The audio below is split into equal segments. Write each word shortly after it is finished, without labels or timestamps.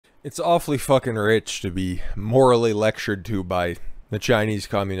It's awfully fucking rich to be morally lectured to by the Chinese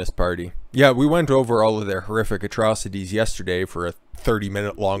Communist Party. Yeah, we went over all of their horrific atrocities yesterday for a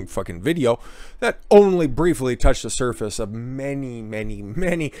 30-minute long fucking video that only briefly touched the surface of many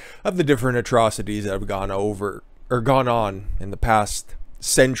of the different atrocities that have gone on in the past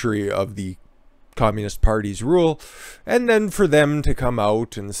century of the Communist Party's rule. And then for them to come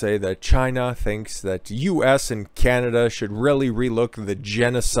out and say that China thinks that US and Canada should really relook the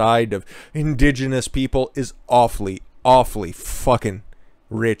genocide of indigenous people is awfully fucking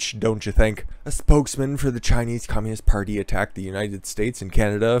rich, don't you think? A spokesman for the Chinese Communist Party attacked the United States and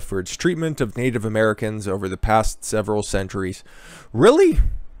Canada for its treatment of Native Americans over the past several centuries. Really?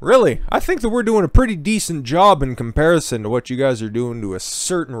 Really? I think that we're doing a pretty decent job in comparison to what you guys are doing to a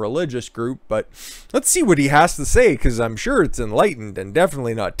certain religious group, but let's see what he has to say, because I'm sure it's enlightened and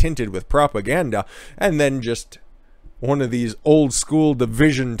definitely not tinted with propaganda, and then just one of these old school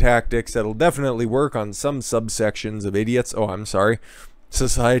division tactics that'll definitely work on some subsections of idiots. Oh, I'm sorry.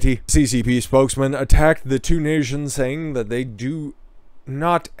 Society. CCP spokesman attacked the two nations, saying that they do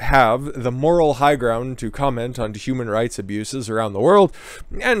not have the moral high ground to comment on human rights abuses around the world,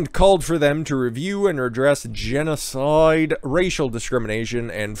 and called for them to review and address genocide, racial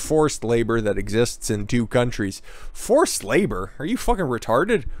discrimination, and forced labor that exists in two countries. Forced labor? Are you fucking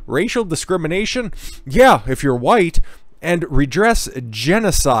retarded? Racial discrimination? Yeah, if you're white. And redress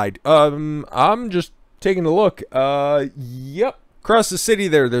genocide. I'm just taking a look. Yep. Across the city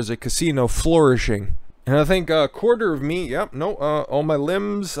there's a casino flourishing. And I think a quarter of me, yep, no, all my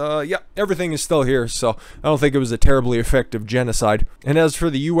limbs, yep, everything is still here, so I don't think it was a terribly effective genocide. And as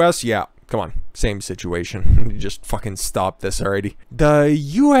for the US, yeah, come on, same situation. Just fucking stop this already. The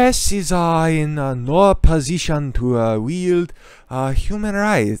US is in no position to wield human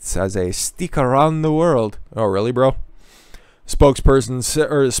rights as a stick around the world. Oh, really, bro? Spokesman,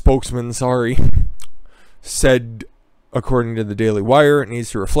 sorry, said, according to the Daily Wire, it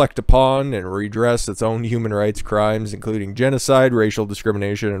needs to reflect upon and redress its own human rights crimes, including genocide, racial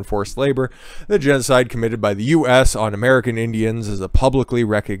discrimination, and forced labor. The genocide committed by the U.S. on American Indians is a publicly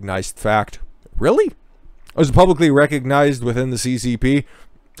recognized fact. Really? It was publicly recognized within the CCP?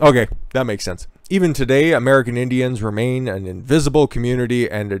 Okay, that makes sense. Even today, American Indians remain an invisible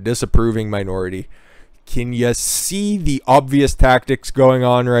community and a disapproving minority. Can you see the obvious tactics going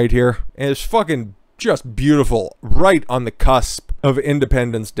on right here? It's fucking just beautiful, right on the cusp of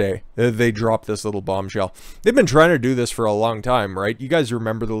Independence Day. They dropped this little bombshell. They've been trying to do this for a long time, right? You guys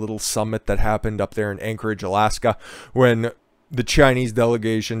remember the little summit that happened up there in Anchorage, Alaska, when the Chinese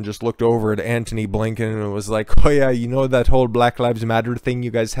delegation just looked over at Antony Blinken and was like, oh yeah, you know that whole Black Lives Matter thing you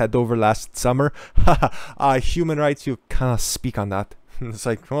guys had over last summer? Human rights, you can't speak on that. It's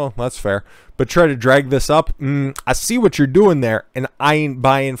like, well, that's fair. But try to drag this up. I see what you're doing there, and I ain't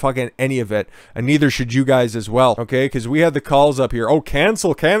buying fucking any of it. And neither should you guys as well, okay? Because we had the calls up here. Oh,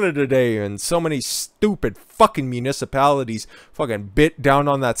 cancel Canada Day. And so many stupid fucking municipalities fucking bit down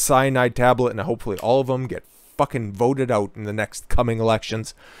on that cyanide tablet, and hopefully all of them get fucking voted out in the next coming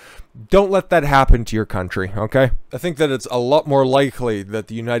elections. Don't let that happen to your country, okay? I think that it's a lot more likely that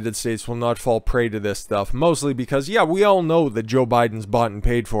the United States will not fall prey to this stuff, mostly because, yeah, we all know that Joe Biden's bought and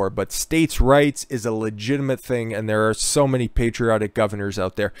paid for, but states' rights is a legitimate thing, and there are so many patriotic governors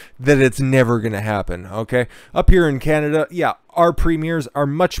out there that it's never gonna happen, okay? Up here in Canada, yeah, our premiers are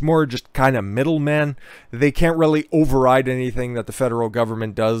much more just kind of middlemen. They can't really override anything that the federal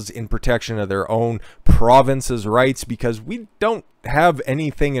government does in protection of their own province's rights, because we don't have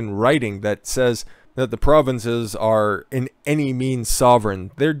anything in writing that says that the provinces are in any means sovereign.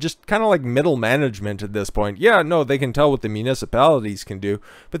 They're just kind of like middle management at this point. Yeah, no, they can tell what the municipalities can do,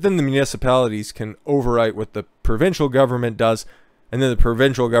 but then the municipalities can overwrite what the provincial government does, and then the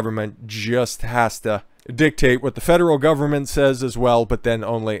provincial government just has to dictate what the federal government says as well, but then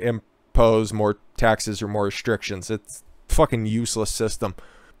only impose more taxes or more restrictions. It's a fucking useless system.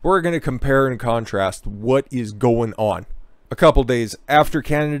 We're going to compare and contrast what is going on a couple days after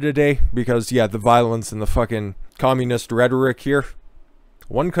Canada Day, because, yeah, the violence and the fucking communist rhetoric here.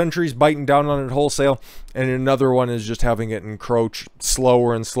 One country's biting down on it wholesale, and another one is just having it encroach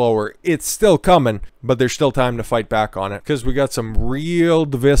slower and slower. It's still coming, but there's still time to fight back on it, because we got some real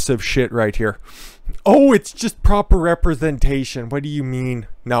divisive shit right here. Oh, it's just proper representation. What do you mean?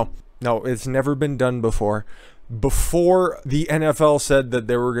 No, it's never been done before. Before the NFL said that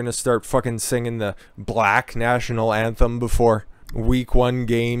they were going to start fucking singing the BLACK National Anthem before Week 1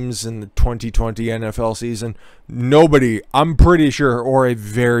 games in the 2020 NFL season, nobody, I'm pretty sure, or a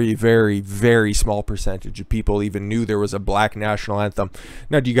very small percentage of people even knew there was a BLACK National Anthem.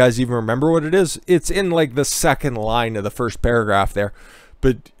 Now, do you guys even remember what it is? It's in like the second line of the first paragraph there.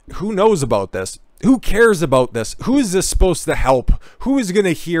 But who knows about this? Who cares about this? Who is this supposed to help? Who is going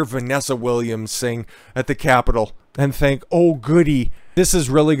to hear Vanessa Williams sing at the Capitol and think, oh goody, this is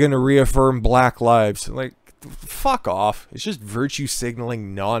really going to reaffirm black lives? Like, fuck off. It's just virtue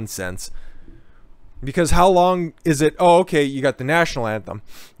signaling nonsense. Because how long is it? Oh, okay, you got the national anthem.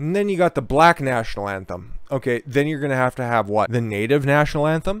 And then you got the black national anthem. Okay, then you're going to have what? The native national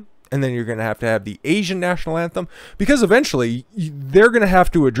anthem? And then you're going to have the Asian national anthem. Because eventually, they're going to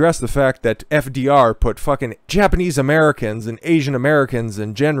have to address the fact that FDR put fucking Japanese Americans and Asian Americans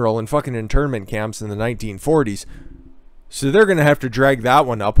in general in fucking internment camps in the 1940s. So they're going to have to drag that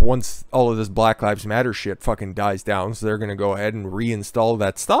one up once all of this Black Lives Matter shit fucking dies down. So they're going to go ahead and reinstall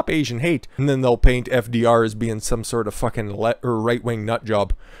that Stop Asian Hate. And then they'll paint FDR as being some sort of fucking right-wing nut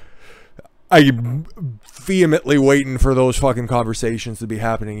job. I'm vehemently waiting for those fucking conversations to be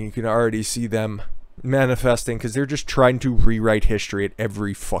happening. You can already see them manifesting because they're just trying to rewrite history at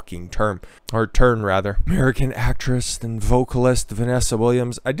every fucking turn. Or turn, rather. American actress and vocalist Vanessa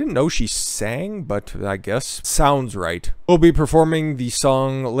Williams. I didn't know she sang, but I guess sounds right. Will be performing the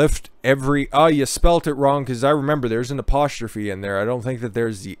song Lift Every... Oh, you spelt it wrong because I remember there's an apostrophe in there. I don't think that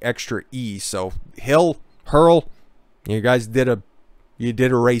there's the extra E. So, hurl. You guys did a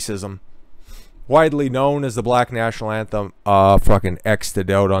racism. Widely known as the Black National Anthem. Fucking X'd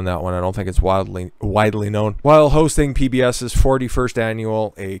out on that one. I don't think it's widely known. While hosting PBS's 41st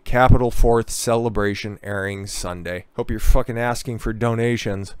annual A Capitol 4th celebration airing Sunday. Hope you're fucking asking for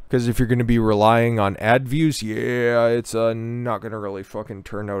donations. Because if you're going to be relying on ad views, yeah, it's not going to really fucking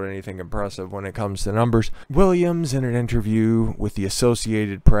turn out anything impressive when it comes to numbers. Williams in an interview with the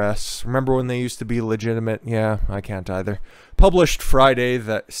Associated Press. Remember when they used to be legitimate? Yeah, I can't either. Published Friday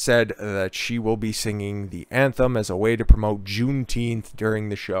that said that she will be singing the anthem as a way to promote Juneteenth during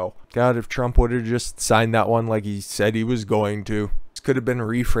the show. God, if Trump would have just signed that one like he said he was going to. This could have been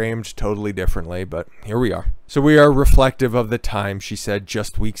reframed totally differently, but here we are. So we are reflective of the time, she said,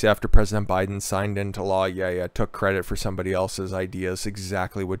 just weeks after President Biden signed into law. Yeah, took credit for somebody else's ideas.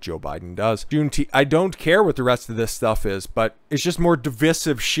 Exactly what Joe Biden does. Juneteenth, I don't care what the rest of this stuff is, but it's just more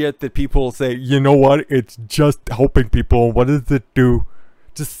divisive shit that people say, you know what, it's just helping people. What does it do?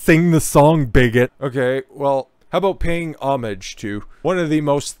 Just sing the song, bigot. Okay, well, how about paying homage to one of the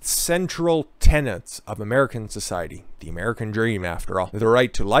most central tenets of American society? The American dream, after all. The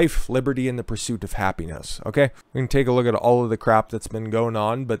right to life, liberty, and the pursuit of happiness, okay? We can take a look at all of the crap that's been going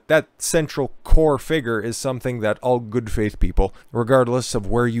on, but that central core figure is something that all good faith people, regardless of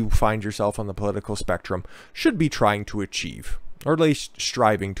where you find yourself on the political spectrum, should be trying to achieve, or at least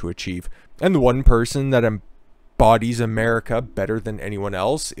striving to achieve. And the one person that embodies America better than anyone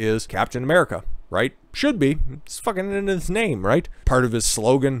else is Captain America, right? Should be. It's fucking in his name, right? Part of his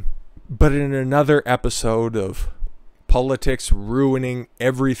slogan. But in another episode of politics ruining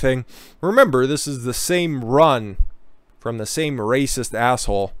everything. Remember, this is the same run from the same racist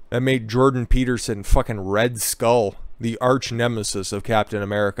asshole that made Jordan Peterson fucking Red Skull the arch nemesis of Captain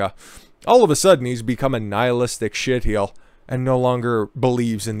America. All of a sudden, he's become a nihilistic shitheel and no longer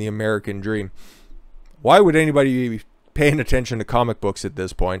believes in the American dream. Why would anybody be paying attention to comic books at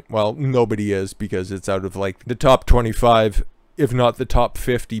this point? Well, nobody is, because it's out of like the top 25, if not the top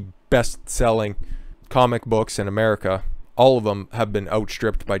 50 best-selling comic books in America. All of them have been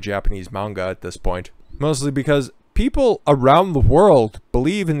outstripped by Japanese manga at this point. Mostly because people around the world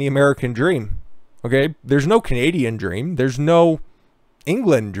believe in the American dream. Okay? There's no Canadian dream. There's no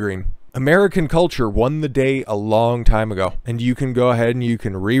England dream. American culture won the day a long time ago. And you can go ahead and you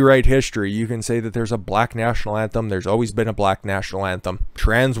can rewrite history. You can say that there's a black national anthem. There's always been a black national anthem.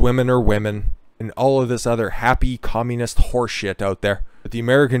 Trans women are women. And all of this other happy communist horseshit out there. But the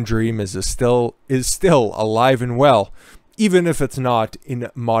American dream is still alive and well. Even if it's not in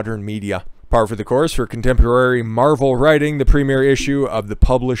modern media. Par for the course for contemporary Marvel writing, the premiere issue of the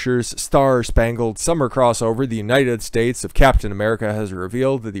publisher's Star-Spangled Summer crossover, The United States of Captain America, has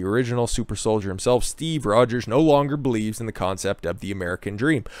revealed that the original super soldier himself, Steve Rogers, no longer believes in the concept of the American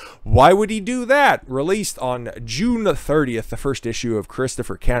dream. Why would he do that? Released on June 30th, the first issue of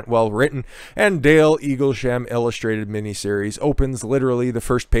Christopher Cantwell written and Dale Eaglesham illustrated miniseries opens literally the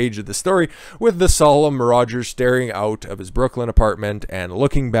first page of the story with the solemn Rogers staring out of his Brooklyn apartment and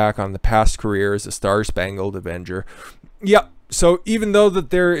looking back on the past career as a Star-Spangled Avenger. Yep. So even though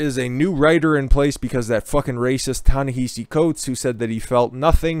that there is a new writer in place because that fucking racist Ta-Nehisi Coates who said that he felt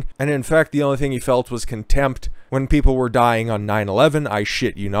nothing, and in fact the only thing he felt was contempt when people were dying on 9/11, I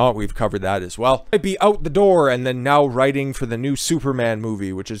shit you not, we've covered that as well. I'd be out the door and then now writing for the new Superman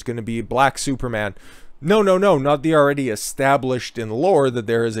movie, which is going to be Black Superman. No, not the already established in lore that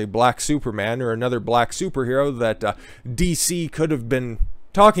there is a Black Superman or another black superhero that DC could have been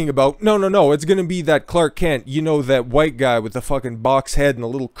talking about, no, it's gonna be that Clark Kent, you know, that white guy with the fucking box head and the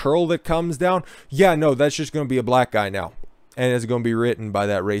little curl that comes down. Yeah, no, that's just gonna be a black guy now. And it's gonna be written by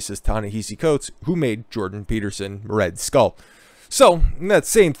that racist Ta-Nehisi Coates who made Jordan Peterson Red Skull. So, that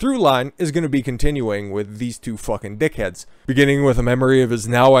same through line is going to be continuing with these two fucking dickheads. Beginning with a memory of his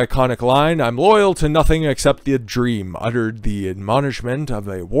now iconic line, "I'm loyal to nothing except the dream," uttered the admonishment of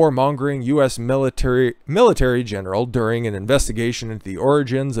a warmongering U.S. military general during an investigation into the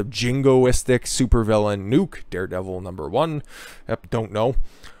origins of jingoistic supervillain Nuke, Daredevil #1. Don't know.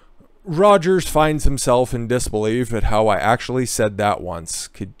 Rogers finds himself in disbelief at how I actually said that once.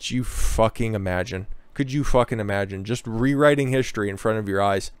 Could you fucking imagine? Could you fucking imagine just rewriting history in front of your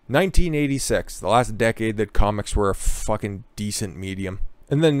eyes? 1986, the last decade that comics were a fucking decent medium.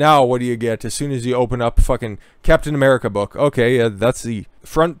 And then now, what do you get? As soon as you open up fucking Captain America book. Okay, that's the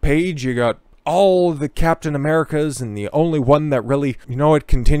front page. You got all the Captain Americas and the only one that really, you know, it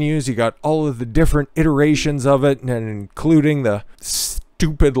continues. You got all of the different iterations of it, and including the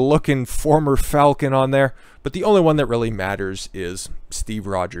stupid looking former Falcon on there. But the only one that really matters is Steve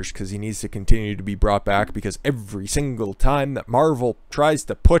Rogers, because he needs to continue to be brought back, because every single time that Marvel tries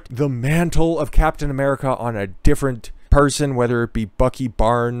to put the mantle of Captain America on a different person, whether it be Bucky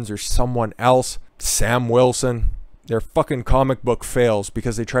Barnes or someone else, Sam Wilson, their fucking comic book fails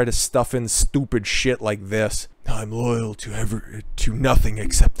because they try to stuff in stupid shit like this. "I'm loyal to nothing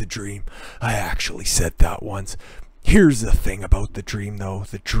except the dream. I actually said that once. Here's the thing about the dream, though.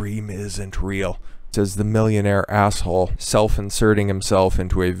 The dream isn't real," says the millionaire asshole, self-inserting himself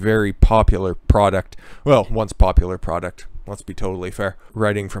into a very popular product. Well, once popular product. Let's be totally fair.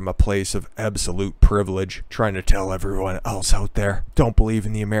 Writing from a place of absolute privilege, trying to tell everyone else out there, don't believe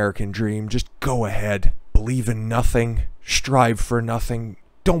in the American dream. Just go ahead. Believe in nothing. Strive for nothing.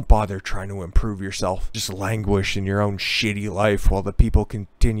 Don't bother trying to improve yourself. Just languish in your own shitty life while the people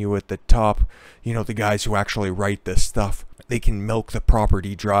continue at the top. You know, the guys who actually write this stuff. They can milk the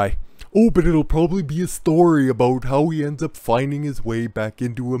property dry. "Oh, but it'll probably be a story about how he ends up finding his way back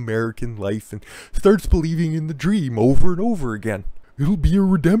into American life and starts believing in the dream over and over again. It'll be a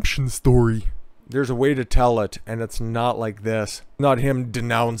redemption story." There's a way to tell it, and it's not like this. Not him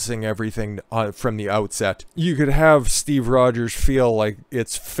denouncing everything from the outset. You could have Steve Rogers feel like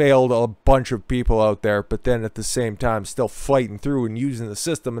it's failed a bunch of people out there, but then at the same time still fighting through and using the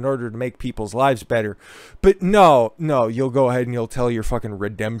system in order to make people's lives better. But no, you'll go ahead and you'll tell your fucking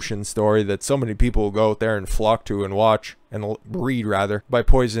redemption story that so many people will go out there and flock to and watch, and read rather, by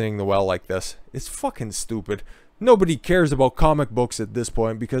poisoning the well like this. It's fucking stupid. Nobody cares about comic books at this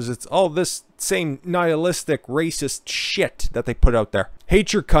point because it's all this same nihilistic, racist shit that they put out there.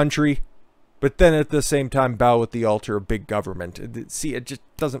 Hate your country, but then at the same time bow at the altar of big government. See, it just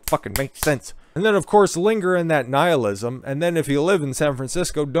doesn't fucking make sense. And then, of course, linger in that nihilism, and then if you live in San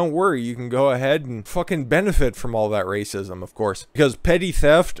Francisco, don't worry, you can go ahead and fucking benefit from all that racism, of course. Because petty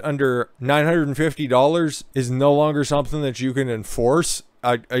theft under $950 is no longer something that you can enforce.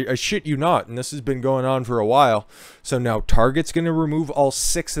 I shit you not, and this has been going on for a while. So now Target's going to remove all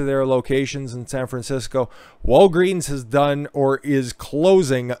 6 of their locations in San Francisco. Walgreens has done or is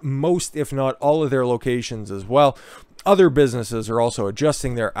closing most, if not all, of their locations as well. Other businesses are also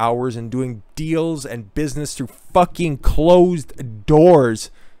adjusting their hours and doing deals and business through fucking closed doors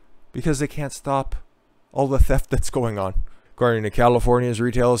because they can't stop all the theft that's going on. According to California's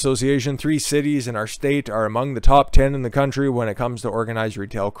Retail Association, 3 cities in our state are among the top 10 in the country when it comes to organized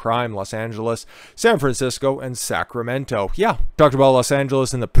retail crime: Los Angeles, San Francisco, and Sacramento. Yeah, talked about Los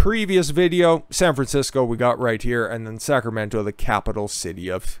Angeles in the previous video. San Francisco we got right here, and then Sacramento, the capital city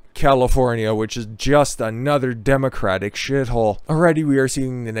of California, which is just another Democratic shithole. Already we are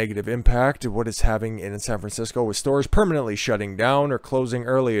seeing the negative impact of what it's having in San Francisco, with stores permanently shutting down or closing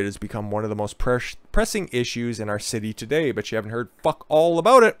early. It has become one of the most pressing issues in our city today, but you haven't heard fuck all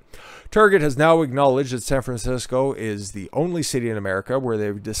about it. Target has now acknowledged that San Francisco is the only city in America where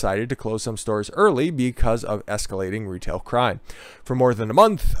they've decided to close some stores early because of escalating retail crime. For more than a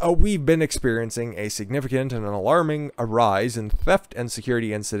month, we've been experiencing a significant and an alarming rise in theft and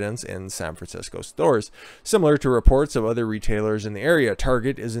security incidents in San Francisco stores. Similar to reports of other retailers in the area,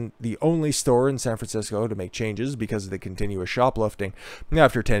 Target isn't the only store in San Francisco to make changes because of the continuous shoplifting.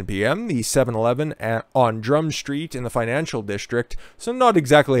 After 10 p.m., the 7-Eleven on Drum Street in the financial district, so not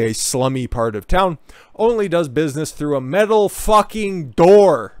exactly a slummy part of town, only does business through a metal fucking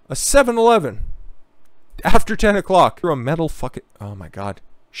door. A 7-Eleven. After 10 o'clock. Through a metal fucking... Oh my god.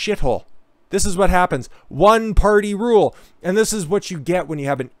 Shithole. This is what happens. One party rule. And this is what you get when you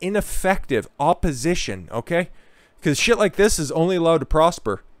have an ineffective opposition, okay? Because shit like this is only allowed to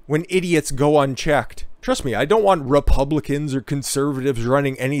prosper when idiots go unchecked. Trust me, I don't want Republicans or conservatives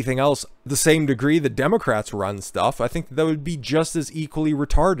running anything else the same degree the Democrats run stuff. I think that would be just as equally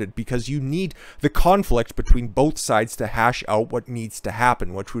retarded, because you need the conflict between both sides to hash out what needs to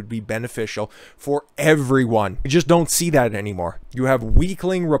happen, which would be beneficial for everyone. You just don't see that anymore. You have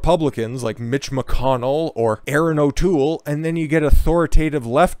weakling Republicans like Mitch McConnell or Aaron O'Toole, and then you get authoritative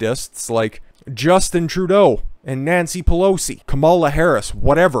leftists like Justin Trudeau and Nancy Pelosi, Kamala Harris,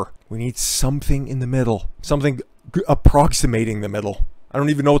 whatever. We need something in the middle. Something approximating the middle. I don't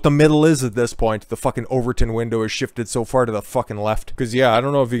even know what the middle is at this point. The fucking Overton window is shifted so far to the fucking left. Because, yeah, I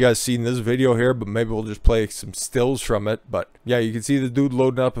don't know if you guys seen this video here, but maybe we'll just play some stills from it. But, yeah, you can see the dude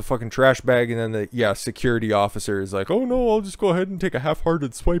loading up a fucking trash bag, and then the, yeah, security officer is like, oh, no, I'll just go ahead and take a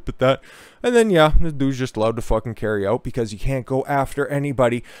half-hearted swipe at that. And then, yeah, the dude's just allowed to fucking carry out, because you can't go after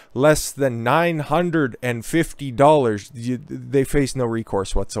anybody less than $950. They face no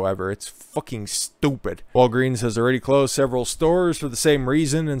recourse whatsoever. It's fucking stupid. Walgreens has already closed several stores for the same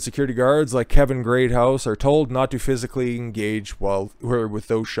reason, and security guards like Kevin Greathouse are told not to physically engage with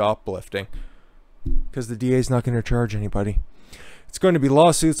those shoplifting, because the DA is not going to charge anybody. It's going to be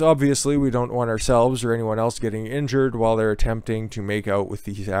lawsuits. Obviously, we don't want ourselves or anyone else getting injured while they're attempting to make out with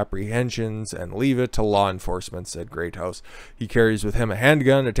these apprehensions, and leave it to law enforcement, said Greathouse. He carries with him a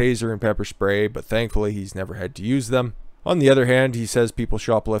handgun, a taser, and pepper spray, but thankfully he's never had to use them. On the other hand, he says people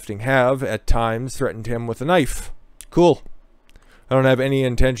shoplifting have, at times, threatened him with a knife. Cool. I don't have any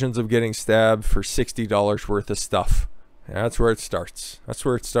intentions of getting stabbed for $60 worth of stuff. Yeah, that's where it starts. That's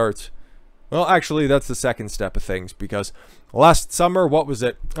where it starts. Well, actually, that's the second step of things, because last summer, what was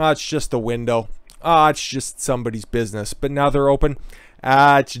it? Ah, it's just a window. Ah, it's just somebody's business. But now they're open.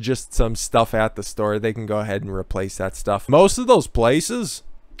 Ah, it's just some stuff at the store. They can go ahead and replace that stuff. Most of those places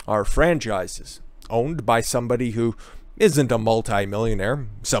are franchises owned by somebody who isn't a multi-millionaire,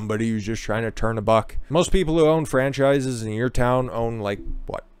 somebody who's just trying to turn a buck. Most people who own franchises in your town own, like,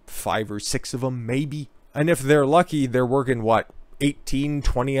 what, 5 or 6 of them, maybe? And if they're lucky, they're working, what, 18,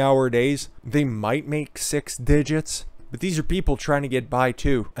 20-hour days? They might make 6 digits. But these are people trying to get by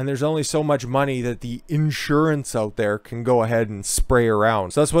too. And there's only so much money that the insurance out there can go ahead and spray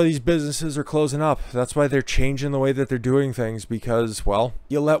around. So that's why these businesses are closing up. That's why they're changing the way that they're doing things, because, well,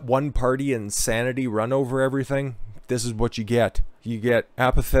 you let one party insanity run over everything, this is what you get. You get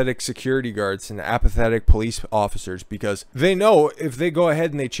apathetic security guards and apathetic police officers, because they know if they go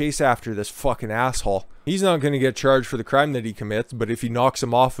ahead and they chase after this fucking asshole, he's not going to get charged for the crime that he commits, but if he knocks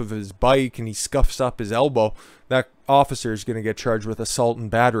him off of his bike and he scuffs up his elbow, that officer is going to get charged with assault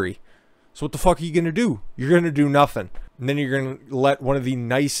and battery. So what the fuck are you going to do? You're going to do nothing. And then you're going to let one of the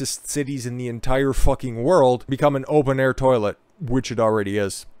nicest cities in the entire fucking world become an open-air toilet, which it already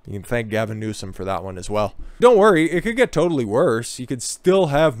is. You can thank Gavin Newsom for that one as well. Don't worry, it could get totally worse. You could still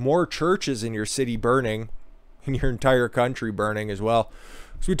have more churches in your city burning, in your entire country burning as well.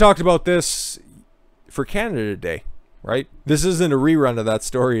 So we talked about this for Canada Day, right? This isn't a rerun of that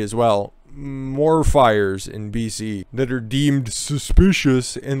story as well. More fires in BC that are deemed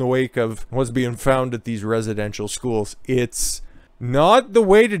suspicious in the wake of what's being found at these residential schools. It's not the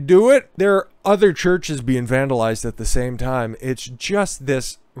way to do it. There are other churches being vandalized at the same time. It's just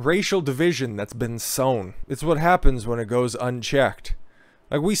this racial division that's been sown. It's what happens when it goes unchecked.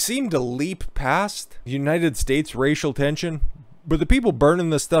 Like, we seem to leap past United States racial tension, but the people burning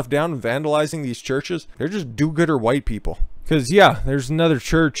this stuff down and vandalizing these churches, they're just do-gooder white people. Because, yeah, there's another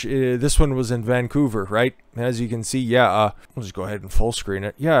church. This one was in Vancouver, right? As you can see, yeah, I'll just go ahead and full screen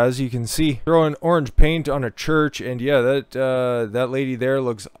it. Yeah, as you can see, throwing orange paint on a church, and yeah, that lady there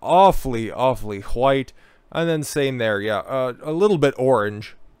looks awfully white. And then same there, yeah, a little bit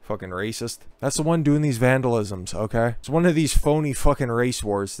orange. Fucking racist. That's the one doing these vandalisms, okay? It's one of these phony fucking race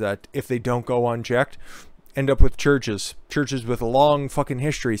wars that, if they don't go unchecked, end up with churches. Churches with long fucking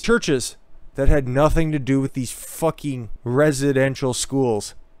histories. Churches that had nothing to do with these fucking residential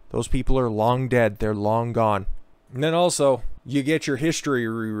schools. Those people are long dead. They're long gone. And then also, you get your history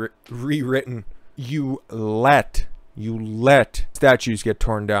rewritten. You let statues get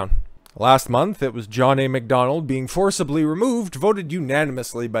torn down. Last month, it was John A. Macdonald being forcibly removed, voted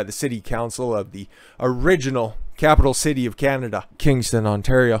unanimously by the City Council of the original capital city of Canada, Kingston,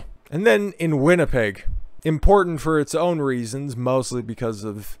 Ontario. And then in Winnipeg, important for its own reasons, mostly because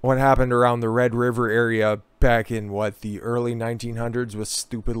of what happened around the Red River area back in, what, the early 1900s with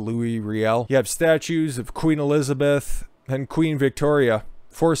stupid Louis Riel. You have statues of Queen Elizabeth and Queen Victoria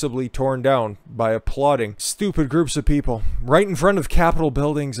forcibly torn down by applauding stupid groups of people right in front of Capitol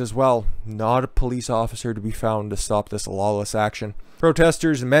buildings as well. Not a police officer to be found to stop this lawless action.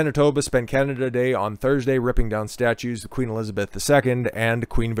 Protesters in Manitoba spent Canada Day on Thursday ripping down statues of Queen Elizabeth II and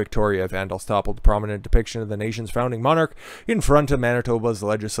Queen Victoria. Vandals toppled the prominent depiction of the nation's founding monarch in front of Manitoba's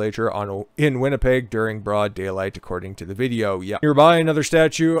legislature in Winnipeg during broad daylight, according to the video. Yeah. Nearby, another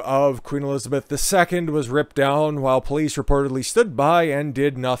statue of Queen Elizabeth II was ripped down while police reportedly stood by and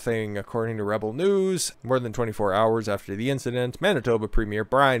did nothing, according to Rebel News. More than 24 hours after the incident, Manitoba Premier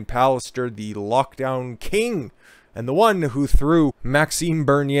Brian Pallister, the lockdown king, and the one who threw Maxime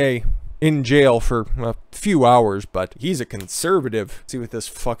Bernier in jail for a few hours, but he's a conservative. Let's see what this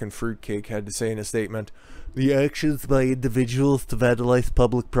fucking fruitcake had to say in a statement. The actions by individuals to vandalize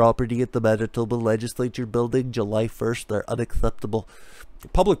public property at the Manitoba Legislature building July 1st are unacceptable.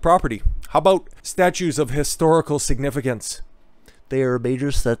 Public property? How about statues of historical significance? They are a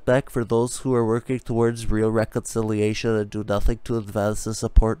major setback for those who are working towards real reconciliation and do nothing to advance this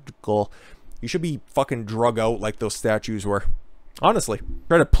important goal. You should be fucking drug out like those statues were. Honestly.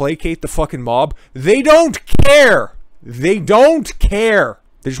 Try to placate the fucking mob. They don't care! They don't care!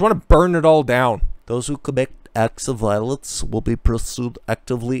 They just want to burn it all down. Those who commit acts of violence will be pursued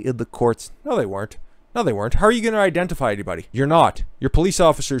actively in the courts. No, they weren't. No, they weren't. How are you going to identify anybody? You're not. Your police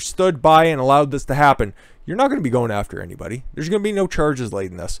officers stood by and allowed this to happen. You're not going to be going after anybody. There's going to be no charges laid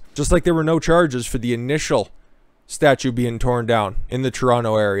in this. Just like there were no charges for the initial statue being torn down in the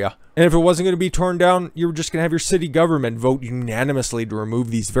Toronto area. And if it wasn't going to be torn down, you were just going to have your city government vote unanimously to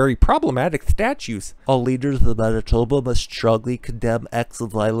remove these very problematic statues. All leaders of Manitoba must strongly condemn acts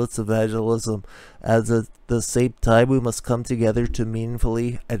of violence and vandalism, as at the same time we must come together to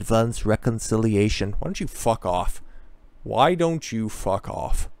meaningfully advance reconciliation. Why don't you fuck off? Why don't you fuck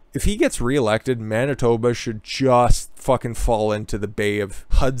off? If he gets reelected, Manitoba should just fucking fall into the Bay of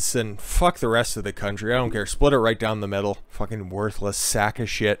Hudson. Fuck the rest of the country. I don't care. Split it right down the middle. Fucking worthless sack of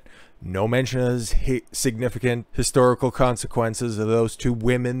shit. No mention of significant historical consequences of those two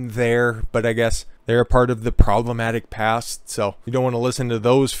women there, but I guess they're a part of the problematic past, so you don't want to listen to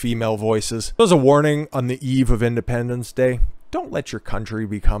those female voices. There's a warning on the eve of Independence Day. Don't let your country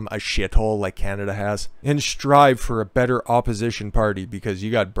become a shithole like Canada has. And strive for a better opposition party, because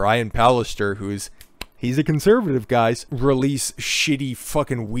you got Brian Pallister, he's a conservative, guys. Release shitty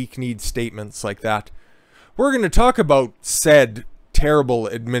fucking weak-kneed statements like that. We're going to talk about said terrible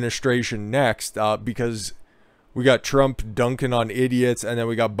administration next, because we got Trump dunking on idiots, and then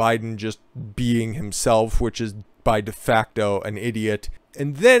we got Biden just being himself, which is by de facto an idiot.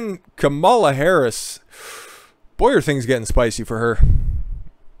 And then Kamala Harris... Boy, are things getting spicy for her.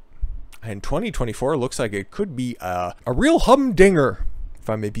 And 2024 looks like it could be a real humdinger, if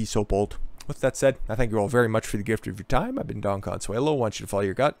I may be so bold. With that said, I thank you all very much for the gift of your time. I've been Don Consuelo. I want you to follow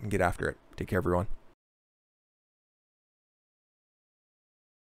your gut and get after it. Take care, everyone.